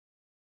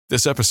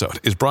This episode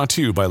is brought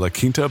to you by La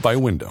Quinta by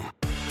Wyndham.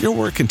 Your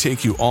work can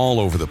take you all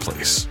over the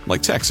place,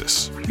 like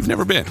Texas. You've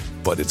never been,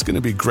 but it's going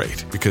to be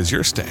great because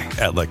you're staying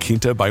at La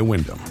Quinta by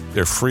Wyndham.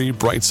 Their free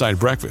Bright Side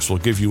breakfast will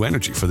give you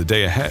energy for the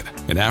day ahead.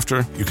 And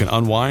after, you can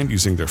unwind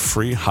using their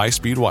free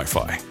high-speed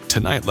Wi-Fi.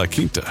 Tonight, La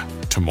Quinta.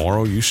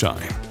 Tomorrow, you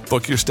shine.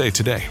 Book your stay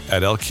today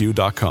at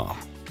LQ.com.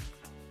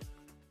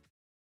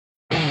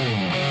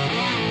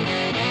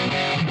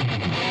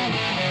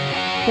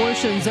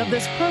 Portions of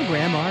this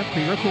program are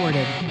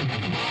pre-recorded.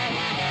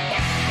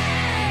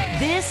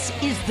 This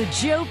is the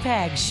Joe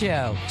Pags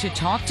Show. To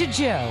talk to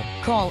Joe,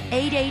 call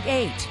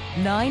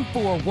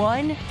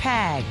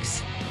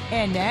 888-941-PAGS.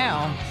 And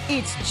now,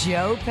 it's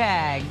Joe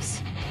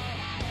Pags.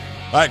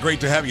 All right,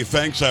 great to have you.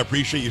 Thanks. I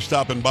appreciate you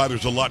stopping by.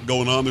 There's a lot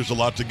going on. There's a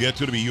lot to get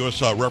to be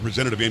U.S.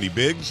 Representative Andy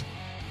Biggs,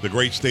 the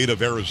great state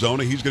of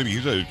Arizona. He's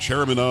a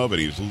chairman of,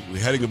 and he's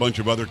heading a bunch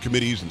of other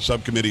committees and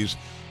subcommittees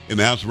in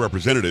the House of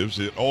Representatives.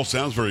 It all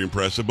sounds very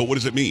impressive, but what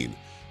does it mean?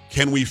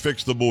 Can we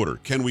fix the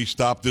border? Can we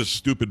stop this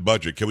stupid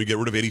budget? Can we get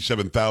rid of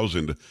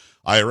 87,000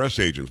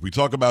 IRS agents? We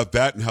talk about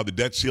that and how the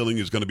debt ceiling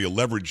is going to be a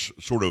leverage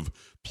sort of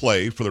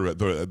play for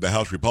the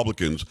House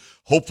Republicans.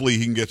 Hopefully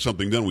he can get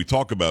something done. We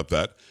talk about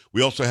that.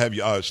 We also have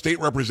State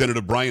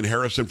Representative Brian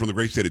Harrison from the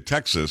great state of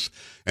Texas,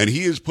 and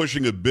he is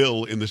pushing a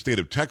bill in the state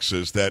of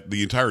Texas that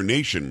the entire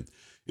nation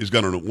is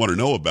going to want to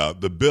know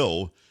about. The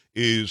bill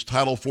is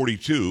Title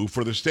 42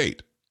 for the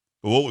state.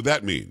 Well, what would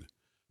that mean?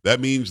 That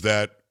means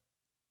that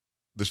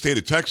the state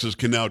of Texas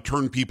can now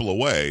turn people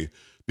away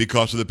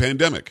because of the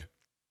pandemic.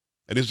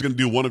 And this is going to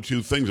do one of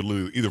two things.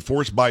 It'll either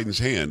force Biden's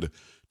hand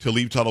to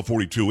leave Title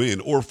 42 in,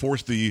 or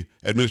force the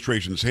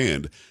administration's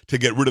hand to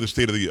get rid of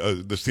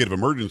the state of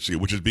emergency,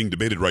 which is being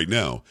debated right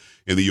now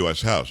in the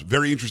U.S. House.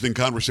 Very interesting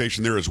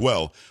conversation there as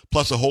well,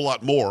 plus a whole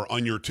lot more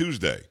on your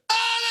Tuesday.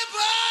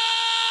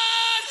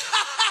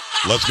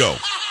 Let's go.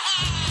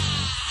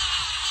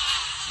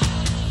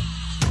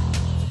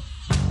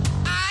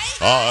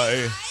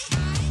 Hi.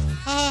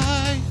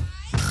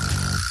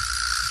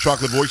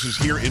 Chocolate Voices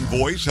here in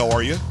voice. How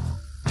are you?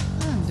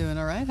 I'm doing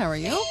all right. How are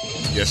you?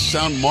 Yes,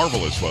 sound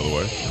marvelous, by the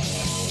way.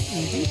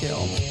 Thank you.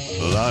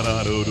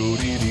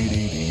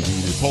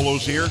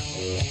 Polo's here.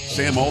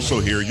 Sam also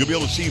here. You'll be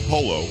able to see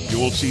Polo. You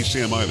won't see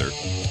Sam either.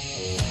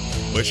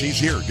 But she's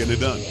here, getting it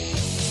done.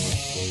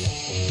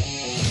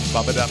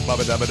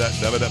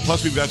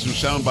 Plus, we've got some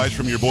sound bites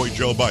from your boy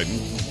Joe Biden.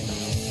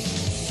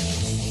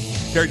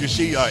 Carrie, did you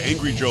see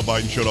angry Joe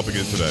Biden showed up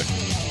again today?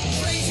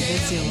 I did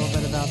see a little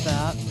bit about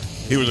that.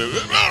 He was like,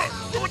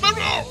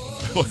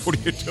 what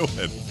are you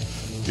doing?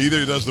 Either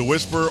he does the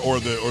whisper or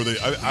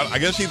I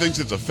guess he thinks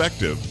it's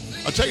effective.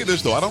 I'll tell you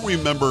this, though. I don't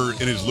remember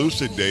in his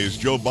lucid days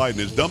Joe Biden,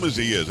 as dumb as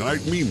he is, and I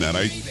mean that.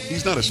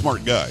 He's not a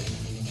smart guy.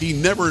 He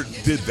never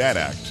did that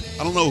act.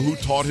 I don't know who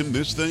taught him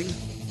this thing.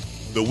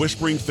 The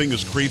whispering thing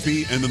is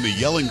creepy, and then the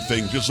yelling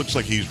thing just looks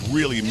like he's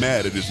really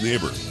mad at his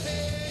neighbor.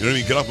 You know what I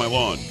mean? Get off my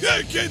lawn.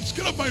 Yeah, kids,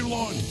 get off my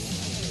lawn.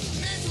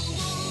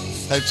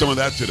 Had some of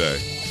that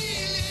today.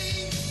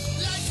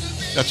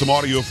 Got some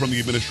audio from the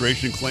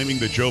administration claiming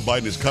that Joe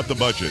Biden has cut the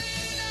budget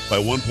by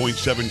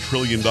 $1.7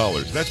 trillion.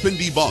 That's been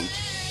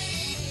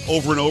debunked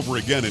over and over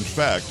again. In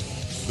fact,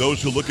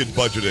 those who look at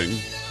budgeting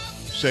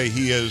say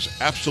he has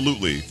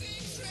absolutely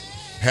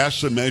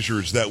passed some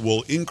measures that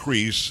will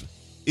increase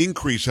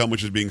how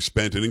much is being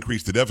spent and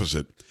increase the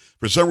deficit.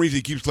 For some reason,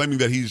 he keeps claiming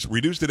that he's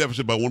reduced the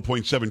deficit by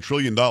 $1.7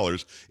 trillion.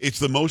 It's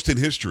the most in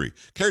history.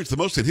 Carrie, it's the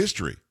most in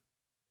history.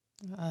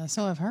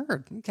 So I've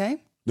heard. Okay.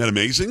 Isn't that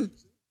amazing?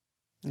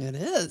 It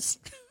is.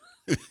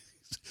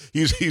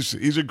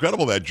 He's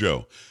incredible, that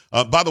Joe.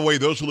 By the way,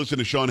 those who listen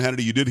to Sean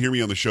Hannity, you did hear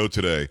me on the show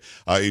today.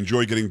 I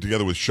enjoy getting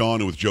together with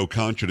Sean and with Joe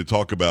Concha to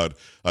talk about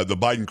the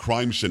Biden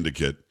crime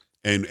syndicate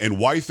and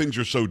why things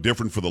are so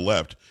different for the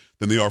left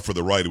than they are for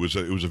the right. It was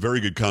a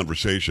very good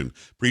conversation.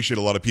 Appreciate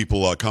a lot of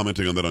people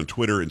commenting on that on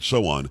Twitter and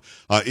so on.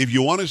 If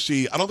you want to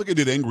see, I don't think I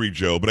did Angry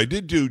Joe, but I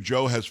did do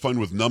Joe Has Fun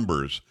with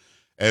Numbers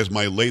as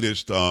my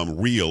latest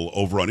reel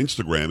over on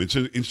Instagram. It's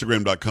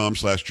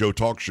Instagram.com/Joe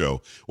Talk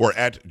Show or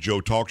at Joe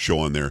Talk Show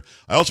on there.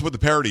 I also put the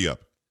parody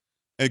up.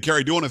 And Carrie,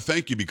 I do want to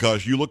thank you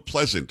because you look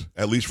pleasant,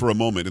 at least for a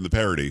moment in the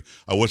parody.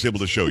 I was able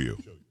to show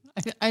you.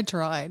 I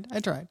tried.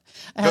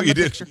 No, you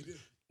did. Picture.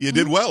 You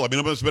did well. I mean,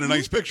 it must have been a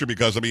nice picture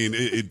because, I mean,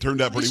 it turned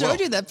out pretty well. I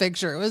showed you that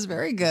picture. It was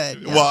very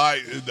good. Yeah. Well, I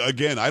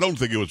don't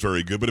think it was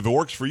very good, but if it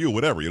works for you,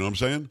 whatever. You know what I'm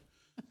saying?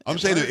 I'm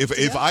saying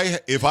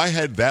if I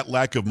had that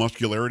lack of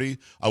muscularity,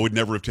 I would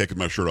never have taken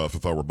my shirt off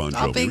if I were Bon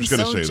Jovi. I'm being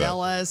so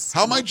jealous.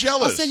 How am I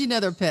jealous? I'll send you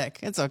another pic.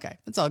 It's okay.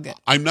 It's all good.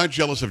 I'm not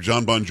jealous of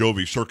John Bon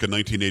Jovi circa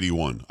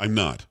 1981. I'm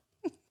not.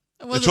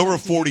 It's over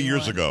 40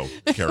 years ago,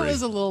 Carrie. It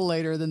was a little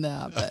later than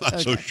that. But I'm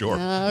not so sure.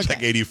 It's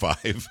like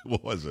 85.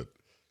 What was it?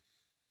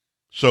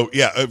 So,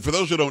 yeah, for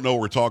those who don't know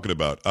what we're talking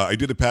about, I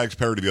did a Pags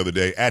parody the other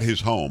day at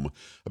his home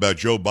about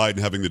Joe Biden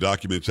having the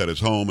documents at his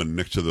home and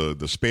next to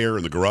the spare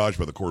in the garage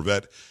by the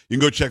Corvette. You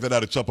can go check that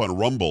out. It's up on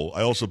Rumble.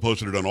 I also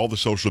posted it on all the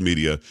social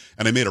media,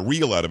 and I made a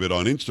reel out of it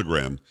on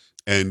Instagram.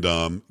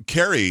 And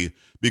Carrie,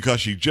 because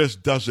she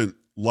just doesn't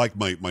like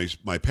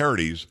my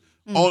parodies,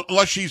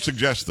 unless she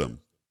suggests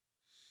them.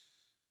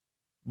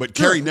 But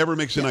Carrie never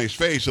makes a nice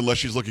face unless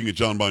she's looking at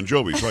John Bon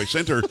Jovi. So I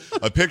sent her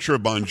a picture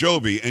of Bon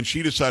Jovi, and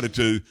she decided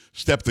to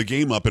step the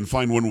game up and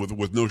find one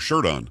with no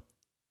shirt on.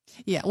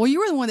 Yeah, well, you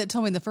were the one that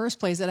told me in the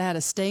first place that I had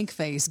a stank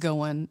face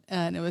going,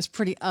 and it was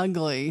pretty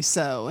ugly,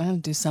 so I have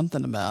to do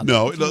something about it.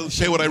 No,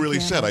 say what I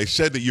really said. I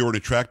said that you're an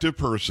attractive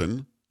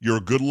person, you're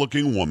a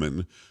good-looking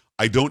woman.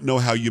 I don't know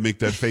how you make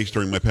that face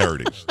during my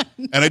parodies.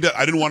 And I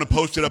didn't want to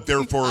post it up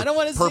there for I don't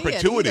want to see it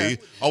perpetuity.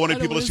 either. I wanted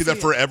people to see that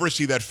forever,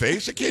 see that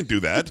face. I can't do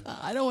that.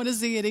 I don't want to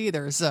see it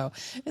either, so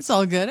it's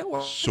all good. It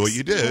works. So what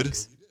you did,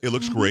 it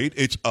looks great.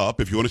 It's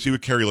up. If you want to see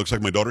what Carrie looks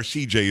like, my daughter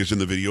CJ is in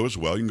the video as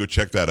well. You can go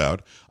check that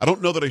out. I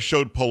don't know that I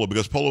showed Polo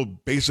because Polo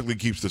basically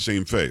keeps the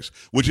same face,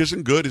 which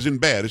isn't good, isn't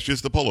bad. It's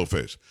just the Polo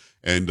face.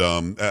 And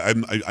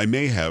I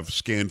may have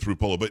scanned through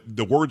Polo, but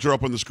the words are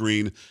up on the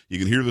screen. You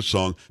can hear the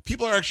song.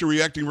 People are actually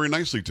reacting very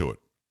nicely to it.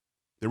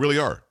 They really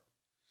are.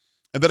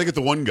 And then I get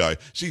the one guy.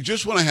 See,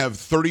 just when I have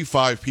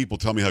 35 people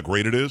tell me how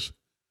great it is,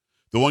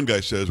 the one guy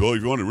says, well,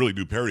 if you want to really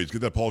do parodies,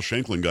 get that Paul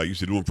Shanklin guy.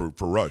 Used to do them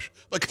for Rush.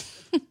 Like,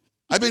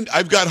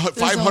 I've got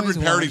 500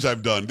 parodies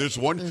I've done. There's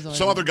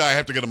some other guy I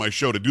have to get on my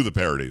show to do the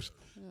parodies.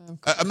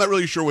 I'm not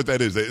really sure what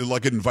that is.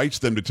 It invites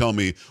them to tell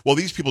me, well,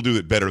 these people do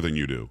it better than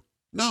you do.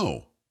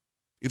 No.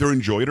 Either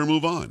enjoy it or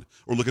move on.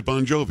 Or look at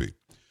Bon Jovi.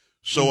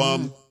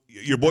 So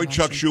your boy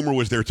Chuck Schumer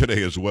was there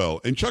today as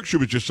well. And Chuck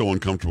Schumer's just so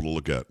uncomfortable to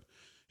look at.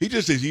 He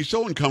just is. He's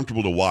so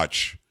uncomfortable to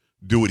watch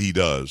do what he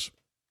does.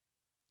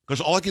 Because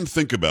all I can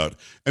think about,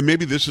 and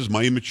maybe this is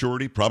my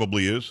immaturity,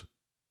 probably is,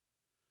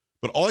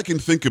 but all I can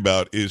think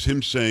about is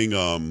him saying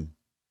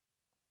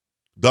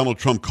Donald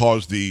Trump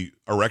caused the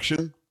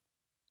erection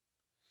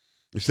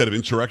instead of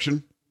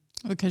insurrection.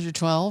 Because you're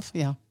 12,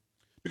 yeah.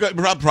 Because,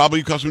 probably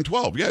because I'm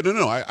 12. Yeah,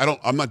 no,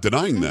 I'm not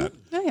denying that.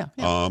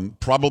 Yeah.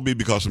 Probably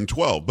because I'm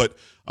 12. But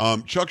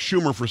Chuck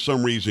Schumer, for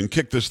some reason,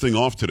 kicked this thing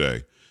off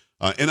today.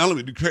 And I don't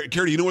know, Carrie,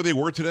 do you know where they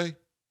were today?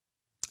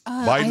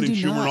 Biden and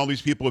Schumer and all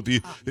these people at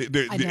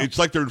it's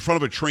like they're in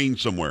front of a train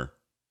somewhere.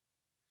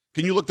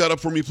 Can you look that up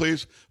for me,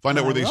 please? Find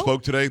out where they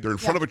spoke today. They're in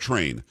front of a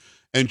train.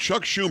 And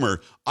Chuck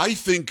Schumer, I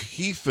think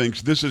he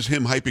thinks this is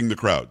him hyping the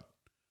crowd.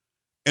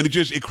 And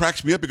it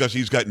cracks me up because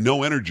he's got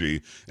no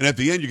energy. And at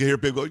the end, you can hear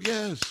people go,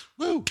 yes,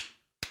 woo,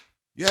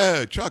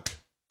 yeah, Chuck.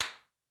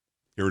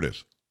 Here it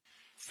is.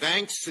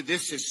 Thanks to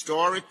this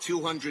historic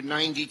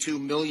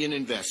 $292 million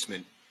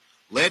investment,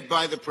 led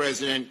by the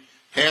president,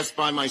 passed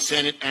by my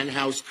Senate and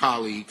House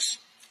colleagues,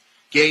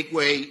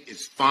 Gateway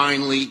is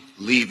finally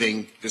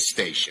leaving the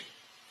station.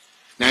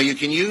 Now, you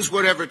can use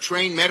whatever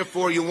train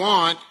metaphor you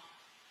want,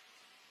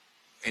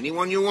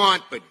 anyone you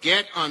want, but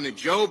get on the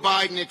Joe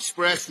Biden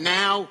Express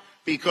now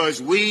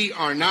because we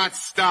are not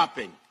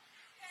stopping.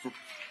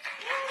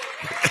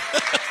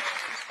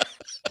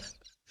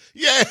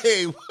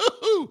 Yay!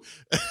 Woo-hoo.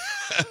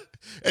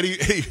 And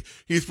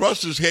he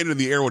thrusts his hand in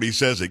the air when he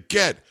says it.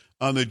 Get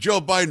on the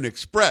Joe Biden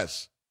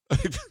Express.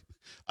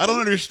 I don't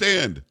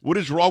understand. What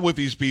is wrong with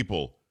these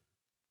people?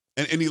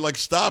 And he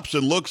stops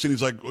and looks and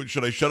he's like,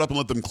 should I shut up and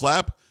let them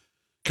clap?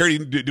 Carrie,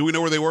 do we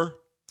know where they were?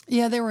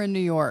 Yeah, they were in New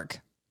York.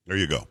 There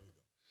you go.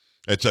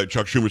 It's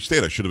Chuck Schumer's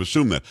state. I should have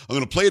assumed that. I'm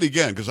going to play it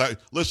again because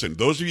listen,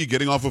 those of you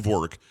getting off of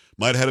work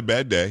might have had a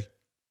bad day,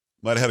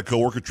 might have had a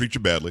coworker treat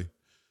you badly,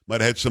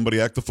 might have had somebody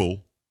act the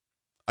fool.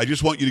 I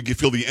just want you to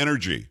feel the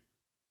energy.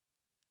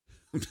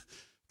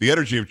 The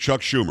energy of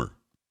Chuck Schumer.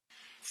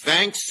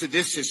 Thanks to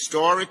this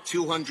historic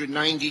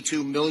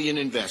 $292 million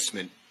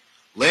investment,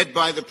 led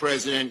by the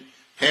president,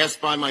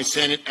 passed by my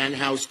Senate and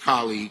House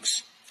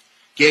colleagues,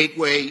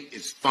 Gateway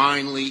is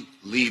finally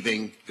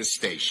leaving the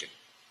station.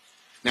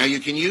 Now, you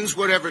can use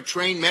whatever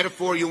train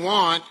metaphor you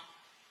want,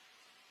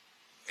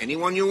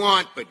 anyone you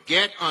want, but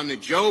get on the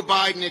Joe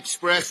Biden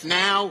Express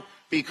now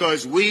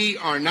because we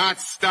are not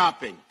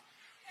stopping.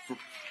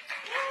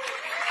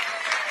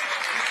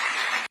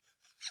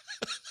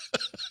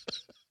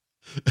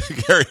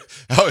 Gary,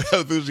 how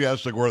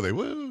enthusiastic were they?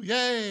 Woo,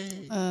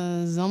 yay.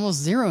 There's almost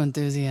zero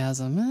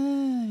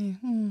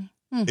enthusiasm.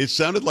 It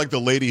sounded like the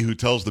lady who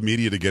tells the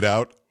media to get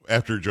out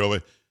after Joe.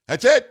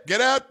 That's it, get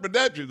out. But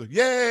that, like,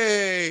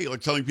 yay,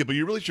 like telling people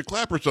you really should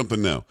clap or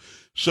something now.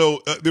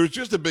 So there's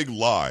just a big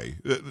lie.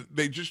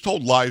 They just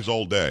told lies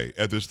all day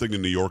at this thing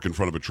in New York in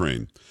front of a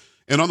train.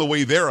 And on the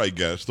way there, I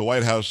guess, the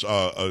White House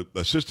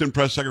assistant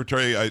press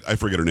secretary, I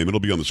forget her name,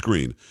 it'll be on the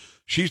screen.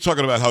 She's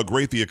talking about how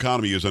great the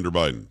economy is under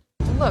Biden.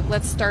 Look,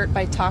 let's start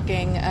by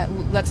talking,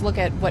 let's look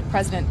at what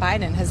President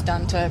Biden has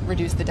done to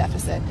reduce the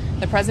deficit.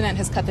 The president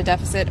has cut the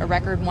deficit a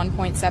record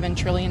 $1.7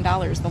 trillion,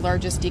 the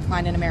largest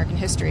decline in American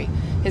history.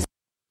 It's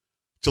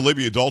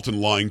Olivia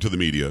Dalton lying to the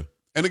media.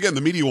 And again,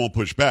 the media won't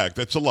push back.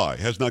 That's a lie.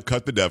 Has not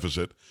cut the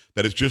deficit.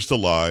 That is just a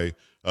lie.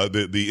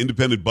 The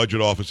independent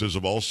budget offices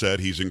have all said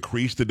he's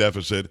increased the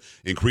deficit,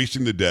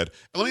 increasing the debt.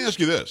 And let me ask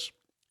you this.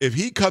 If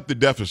he cut the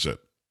deficit,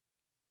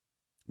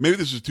 maybe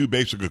this is too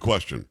basic a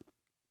question,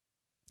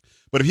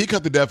 but if he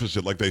cut the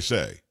deficit like they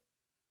say,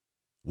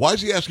 why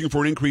is he asking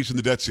for an increase in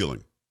the debt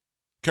ceiling?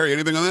 Carrie,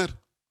 anything on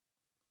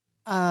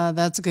that?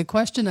 That's a good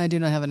question. I do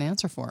not have an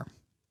answer for.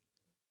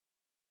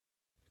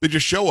 They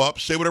just show up,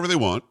 say whatever they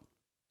want,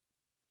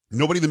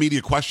 Nobody in the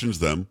media questions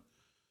them.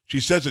 She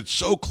says it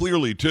so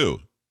clearly, too.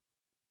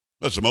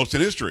 That's the most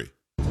in history.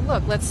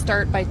 Look, let's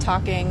start by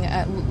talking,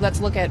 let's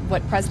look at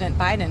what President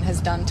Biden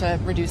has done to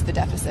reduce the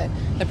deficit.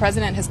 The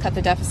president has cut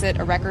the deficit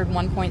a record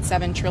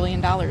 $1.7 trillion,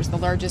 the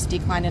largest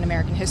decline in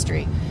American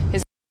history.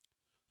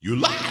 You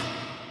lie.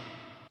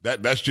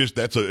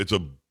 It's a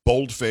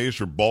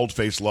bold-faced or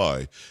bald-faced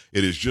lie.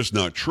 It is just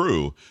not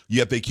true,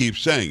 yet they keep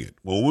saying it.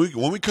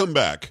 When we come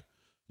back,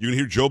 you're going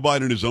to hear Joe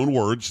Biden in his own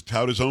words,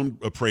 tout his own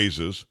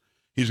praises.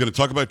 He's going to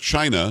talk about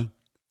China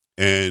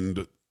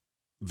and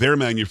their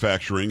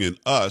manufacturing and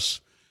us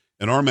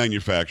and our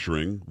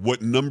manufacturing,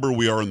 what number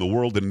we are in the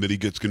world, and that he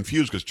gets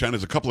confused because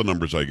China's a couple of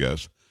numbers, I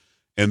guess.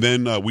 And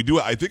then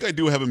I think I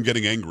do have him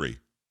getting angry.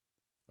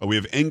 We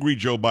have angry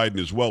Joe Biden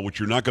as well, which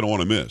you're not going to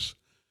want to miss.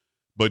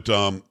 But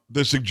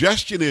the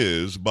suggestion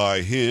is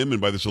by him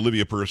and by this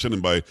Olivia person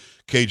and by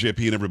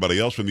KJP and everybody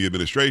else from the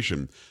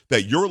administration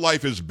that your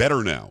life is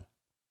better now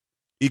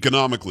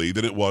economically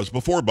than it was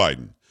before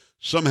Biden.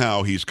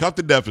 Somehow he's cut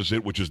the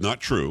deficit, which is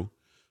not true.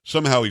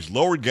 Somehow he's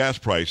lowered gas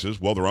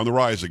prices. Well, they're on the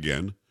rise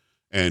again,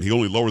 and he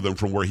only lowered them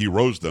from where he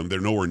rose them.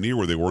 They're nowhere near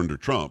where they were under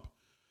Trump.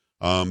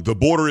 The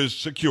border is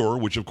secure,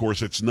 which, of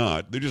course, it's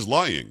not. They're just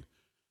lying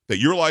that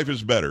your life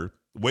is better.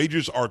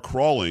 Wages are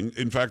crawling.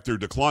 In fact, they're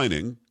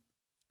declining.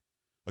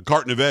 A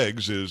carton of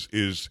eggs is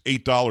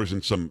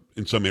 $8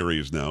 in some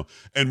areas now,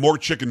 and more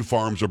chicken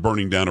farms are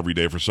burning down every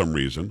day for some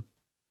reason.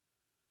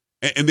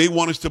 And they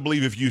want us to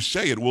believe if you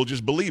say it, we'll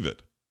just believe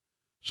it.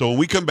 So when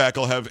we come back,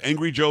 I'll have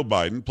angry Joe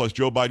Biden, plus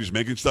Joe Biden's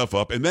making stuff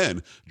up, and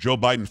then Joe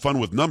Biden fun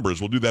with numbers.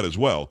 We'll do that as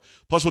well.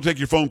 Plus, we'll take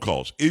your phone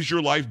calls. Is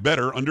your life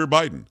better under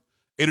Biden?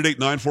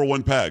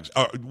 888-941-PAGS.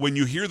 When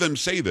you hear them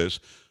say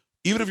this,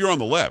 even if you're on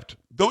the left,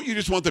 don't you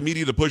just want the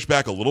media to push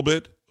back a little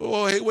bit?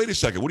 Oh, hey, wait a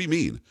second. What do you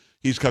mean?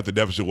 He's cut the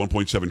deficit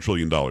 $1.7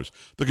 trillion.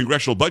 The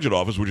Congressional Budget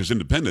Office, which is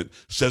independent,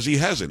 says he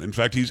hasn't. In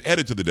fact, he's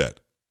added to the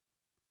debt.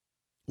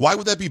 Why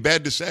would that be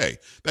bad to say?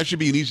 That should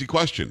be an easy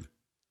question.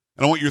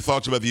 And I want your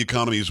thoughts about the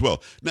economy as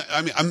well. Now,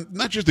 I mean, I'm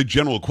not just a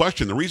general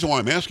question. The reason why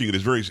I'm asking it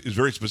is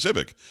very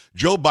specific.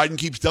 Joe Biden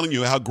keeps telling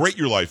you how great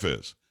your life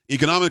is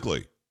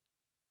economically.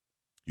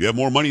 You have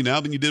more money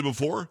now than you did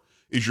before?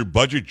 Is your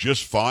budget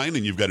just fine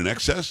and you've got an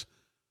excess?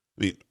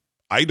 I mean,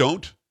 I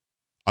don't.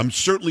 I'm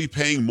certainly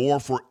paying more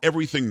for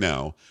everything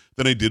now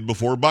than I did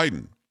before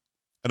Biden.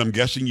 And I'm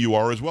guessing you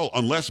are as well,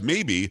 unless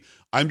maybe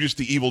I'm just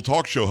the evil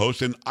talk show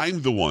host and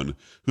I'm the one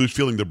who's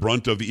feeling the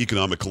brunt of the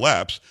economic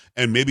collapse,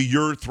 and maybe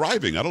you're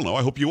thriving. I don't know.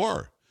 I hope you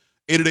are.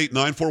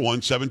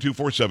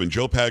 888-941-7247,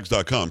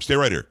 joepags.com. Stay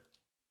right here.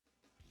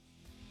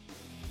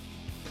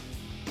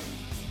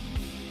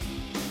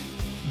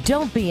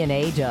 Don't be an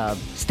A-dub.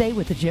 Stay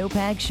with the Joe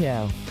Pags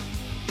Show.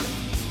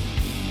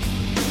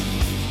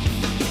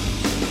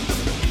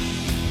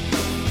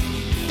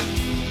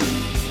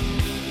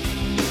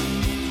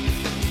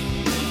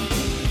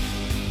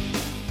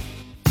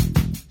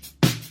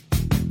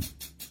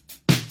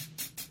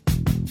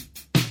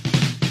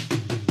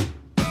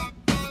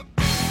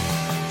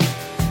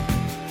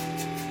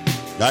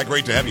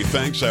 Great to have you.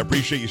 Thanks. I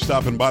appreciate you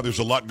stopping by. There's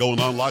a lot going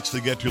on, lots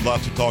to get to,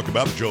 lots to talk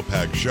about. The Joe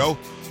Pags Show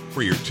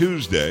for your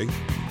Tuesday.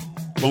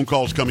 Phone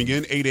calls coming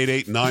in,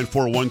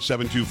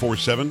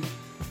 888-941-7247. Going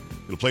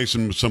to play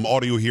some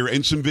audio here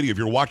and some video. If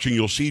you're watching,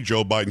 you'll see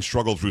Joe Biden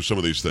struggle through some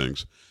of these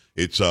things.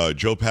 It's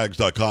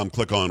joepags.com.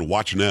 Click on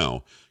Watch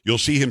Now. You'll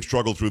see him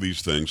struggle through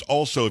these things.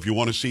 Also, if you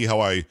want to see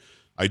how I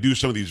do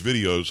some of these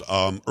videos,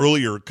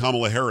 earlier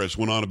Kamala Harris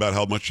went on about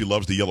how much she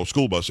loves the yellow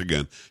school bus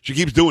again. She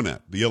keeps doing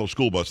that, the yellow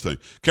school bus thing.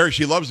 Carrie,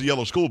 she loves the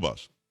yellow school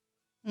bus.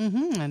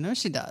 I know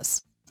she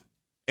does.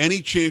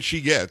 Any chance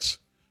she gets,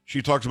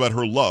 she talks about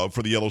her love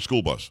for the yellow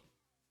school bus.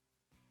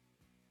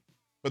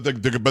 But they're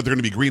going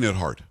to be green at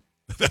heart.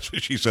 That's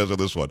what she says on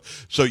this one.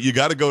 So you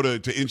got to go to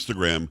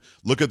Instagram,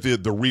 look at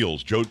the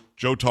Reels, Joe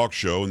Talk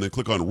Show, and then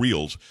click on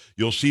Reels.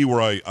 You'll see where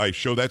I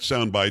show that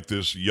soundbite,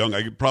 this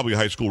young, probably a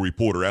high school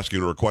reporter asking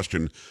her a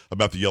question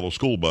about the yellow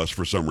school bus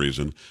for some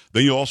reason.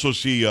 Then you also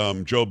see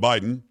Joe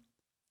Biden.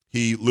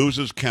 He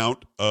loses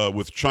count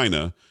with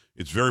China.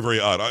 It's very, very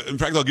odd. In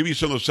fact, I'll give you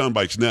some of those sound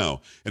bites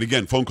now. And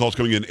again, phone calls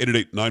coming in,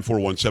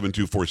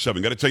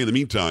 888-941-7247. Got to tell you in the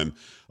meantime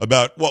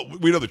about, well,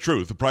 we know the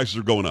truth. The prices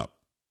are going up.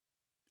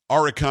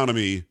 Our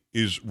economy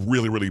is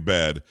really, really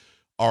bad.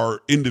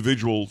 Our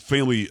individual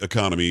family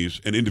economies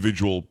and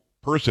individual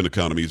person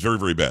economies very,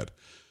 very bad.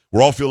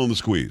 We're all feeling the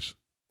squeeze.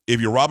 If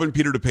you're robbing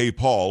Peter to pay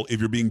Paul, if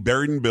you're being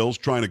buried in bills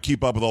trying to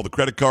keep up with all the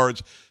credit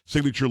cards,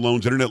 signature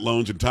loans, internet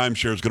loans, and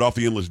timeshares, get off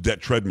the endless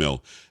debt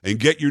treadmill and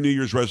get your New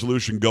Year's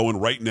resolution going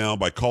right now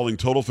by calling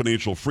Total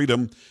Financial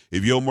Freedom.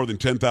 If you owe more than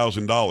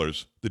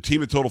 $10,000, the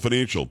team at Total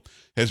Financial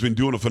has been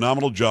doing a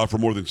phenomenal job for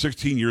more than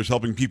 16 years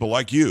helping people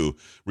like you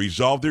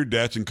resolve their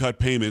debts and cut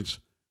payments,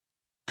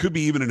 could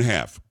be even in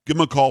half. Give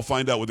them a call,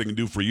 find out what they can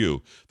do for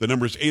you. The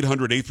number is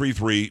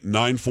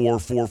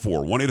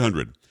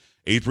 800-833-9444,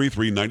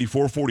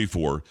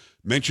 833-9444.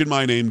 Mention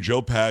my name,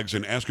 Joe Pags,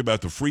 and ask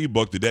about the free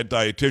book, The Debt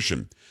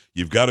Dietitian.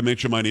 You've got to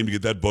mention my name to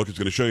get that book. It's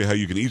going to show you how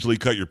you can easily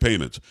cut your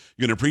payments.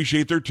 You're going to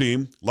appreciate their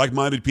team,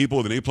 like-minded people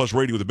with an A-plus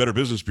rating with the Better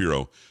Business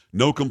Bureau.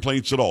 No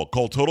complaints at all.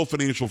 Call Total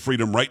Financial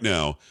Freedom right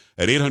now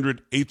at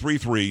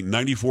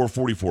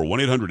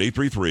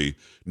 800-833-9444.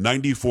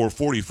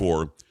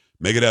 1-800-833-9444.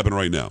 Make it happen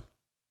right now.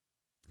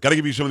 Got to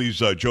give you some of these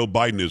Joe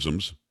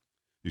Biden-isms,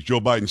 these Joe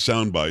Biden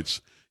sound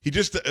bites. He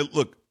just,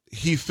 look,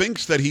 he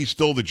thinks that he's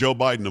still the Joe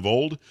Biden of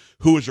old,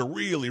 who is a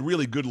really,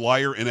 really good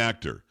liar and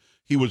actor.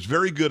 He was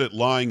very good at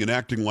lying and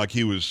acting like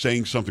he was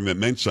saying something that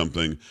meant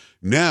something.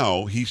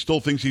 Now, he still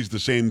thinks he's the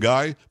same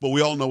guy, but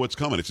we all know what's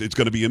coming. It's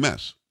going to be a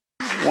mess.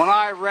 When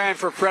I ran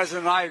for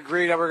president, I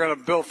agreed that we're going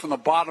to build from the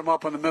bottom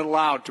up and the middle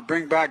out to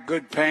bring back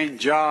good-paying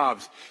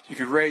jobs you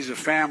can raise a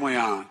family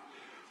on,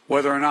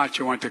 whether or not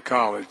you went to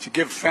college, to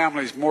give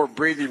families more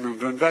breathing room,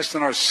 to invest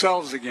in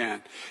ourselves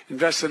again,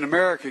 invest in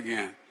America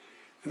again.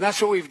 And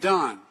that's what we've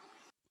done.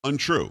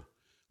 Untrue.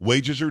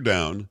 Wages are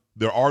down.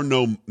 There are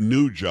no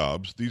new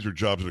jobs. These are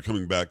jobs that are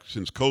coming back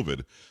since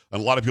COVID.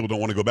 And a lot of people don't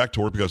want to go back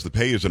to work because the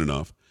pay isn't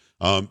enough.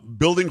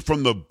 Building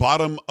from the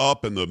bottom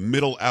up and the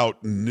middle out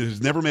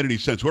has never made any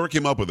sense. Whoever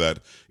came up with that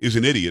is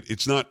an idiot.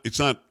 It's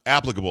not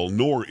applicable,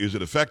 nor is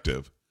it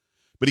effective.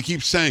 But he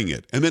keeps saying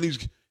it. And then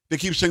they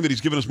keep saying that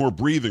he's given us more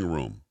breathing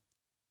room.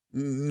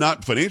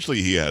 Not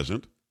financially, he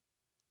hasn't.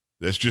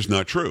 That's just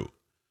not true.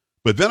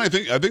 But then I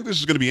think this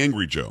is going to be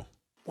Angry Joe.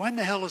 When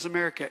the hell has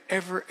America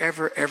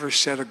ever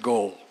set a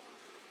goal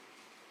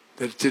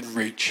that it didn't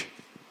reach?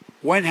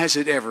 When has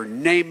it ever?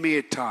 Name me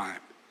a time.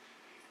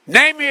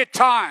 Name me a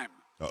time.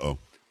 Uh-oh.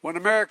 When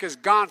America's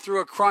gone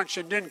through a crunch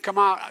and didn't come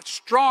out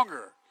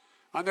stronger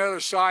on the other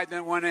side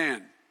than went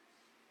in.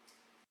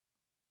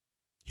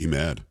 He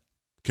mad.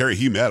 Carrie,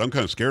 he mad. I'm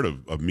kind of scared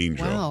of Mean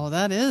Joe. Wow,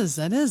 that is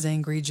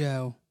Angry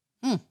Joe.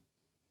 Name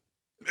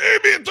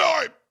me a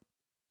time.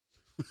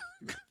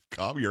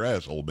 Calm your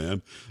ass, old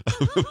man.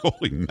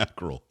 Holy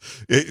mackerel.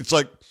 It's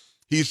like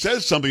he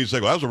says something, he's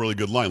like, well, that was a really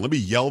good line. Let me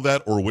yell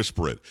that or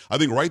whisper it. I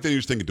think right then he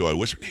was thinking, do I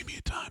whisper, name me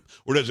a time?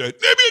 Or does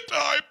it, name me a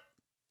time?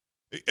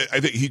 I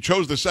think he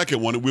chose the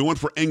second one, and we went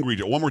for Angry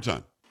Joe. One more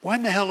time.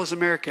 When the hell has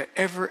America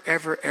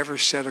ever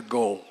set a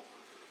goal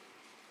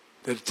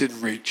that it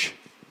didn't reach?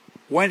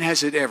 When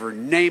has it ever?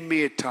 Name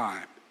me a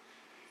time.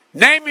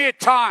 Name me a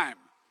time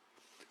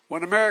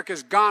when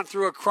America's gone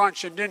through a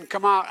crunch and didn't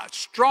come out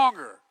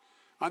stronger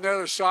on the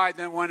other side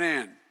than went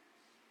in.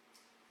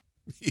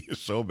 He is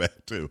so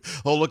bad, too.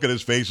 Oh, look at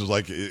his face.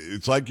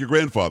 It's like your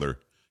grandfather.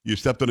 You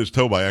stepped on his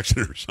toe by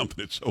accident or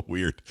something. It's so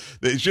weird.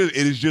 It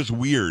is just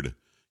weird.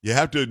 You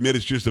have to admit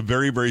it's just a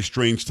very, very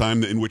strange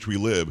time in which we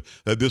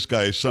live, that this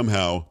guy is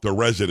somehow the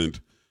resident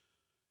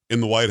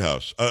in the White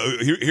House.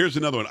 Here's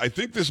another one. I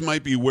think this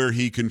might be where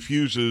he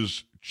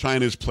confuses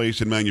China's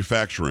place in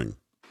manufacturing.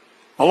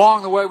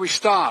 Along the way we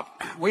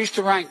stopped. We used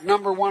to rank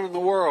number 1 in the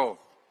world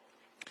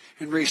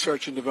in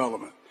research and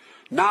development.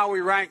 Now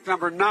we rank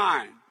number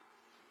 9.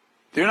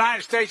 The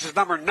United States is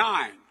number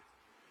 9.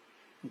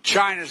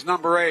 China's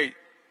number 8.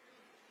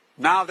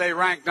 Now they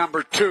rank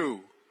number 2.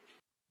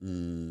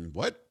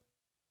 What?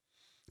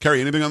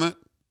 Carrie, anything on that?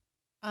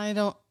 I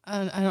don't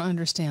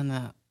understand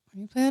that.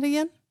 Can you play that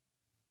again?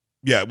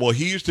 Yeah, well,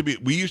 we used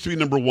to be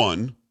number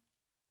 1,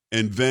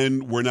 and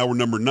then we're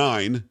number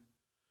 9,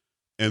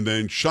 and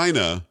then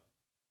China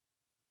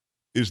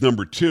is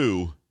number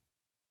 2.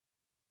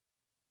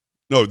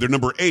 No, they're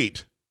number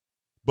 8,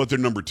 but they're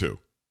number 2.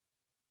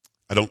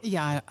 I don't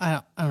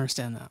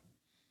understand that.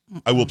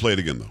 I will play it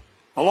again, though.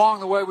 Along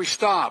the way we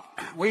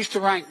stopped. We used to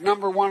rank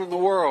number 1 in the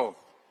world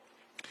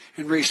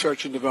in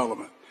research and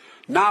development.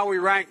 Now we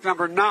rank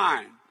number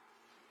 9.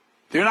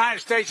 The United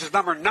States is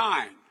number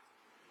 9.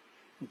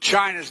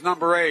 China's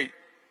number 8.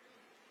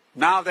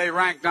 Now they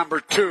rank number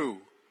 2.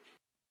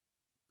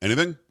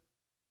 Anything?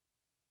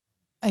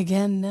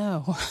 Again,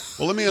 no.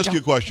 Well, let me ask you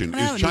a question.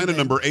 Is China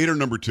number 8 or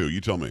number 2?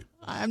 You tell me.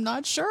 I'm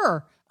not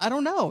sure. I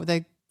don't know.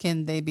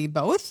 Can they be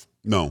both?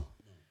 No.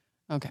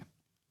 Okay.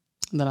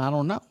 Then I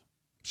don't know.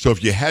 So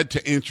if you had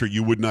to answer,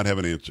 you would not have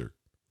an answer.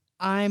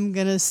 I'm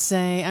just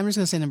going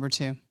to say number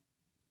 2.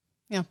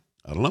 Yeah.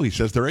 I don't know. He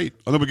says they're 8.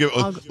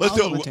 Let's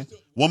do it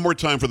one more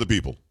time for the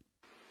people.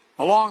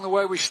 Along the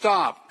way we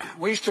stopped.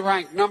 We used to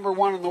rank number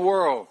 1 in the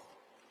world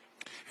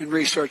in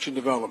research and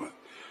development.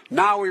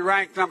 Now we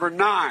rank number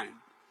 9.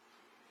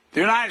 The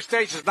United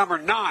States is number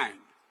 9.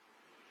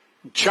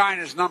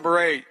 China's number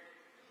 8.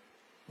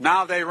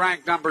 Now they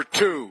rank number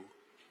 2.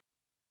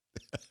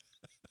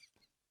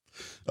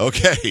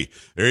 Okay,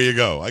 there you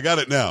go. I got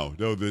it now.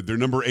 No, they're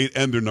number 8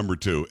 and they're number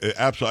 2.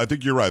 Absolutely. I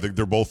think you're right. I think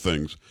they're both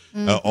things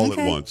all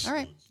at once. All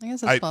right. I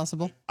guess that's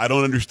possible. I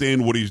don't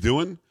understand what he's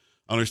doing.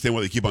 I don't understand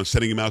why they keep on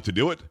sending him out to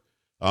do it.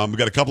 We've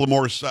got a couple of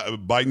more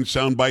Biden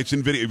sound bites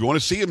in video. If you want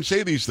to see him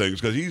say these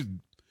things, because he's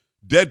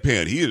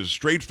deadpan. He is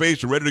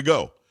straight-faced and ready to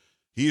go.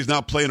 He is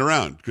not playing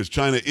around because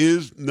China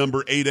is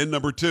number 8 and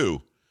number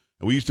 2.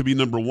 And we used to be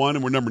number 1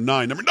 and we're number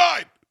 9. Number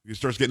 9! He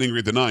starts getting angry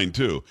at the 9,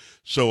 too.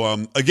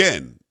 So,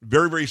 again,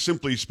 very, very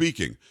simply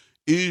speaking,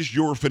 Is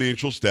your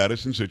financial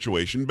status and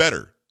situation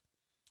better?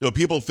 You know,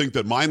 people think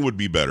that mine would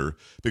be better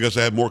because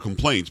I have more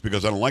complaints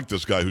because I don't like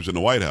this guy who's in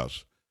the White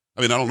House.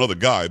 I mean, I don't know the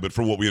guy, but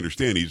from what we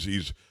understand,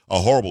 he's a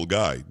horrible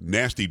guy,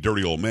 nasty,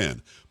 dirty old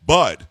man.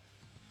 But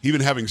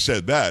even having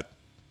said that,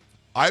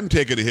 I'm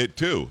taking a hit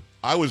too.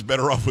 I was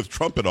better off with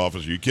Trump in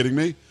office. Are you kidding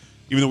me?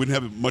 Even though we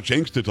didn't have much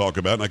angst to talk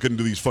about and I couldn't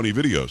do these funny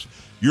videos.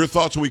 Your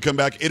thoughts when we come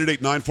back,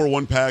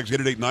 888-941-PAGS,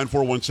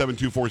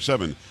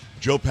 888-941-7247,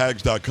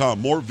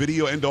 joepags.com. More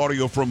video and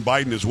audio from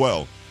Biden as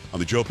well on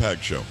The Joe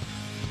Pags Show.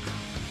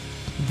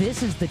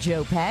 This is the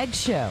Joe Pags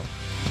Show.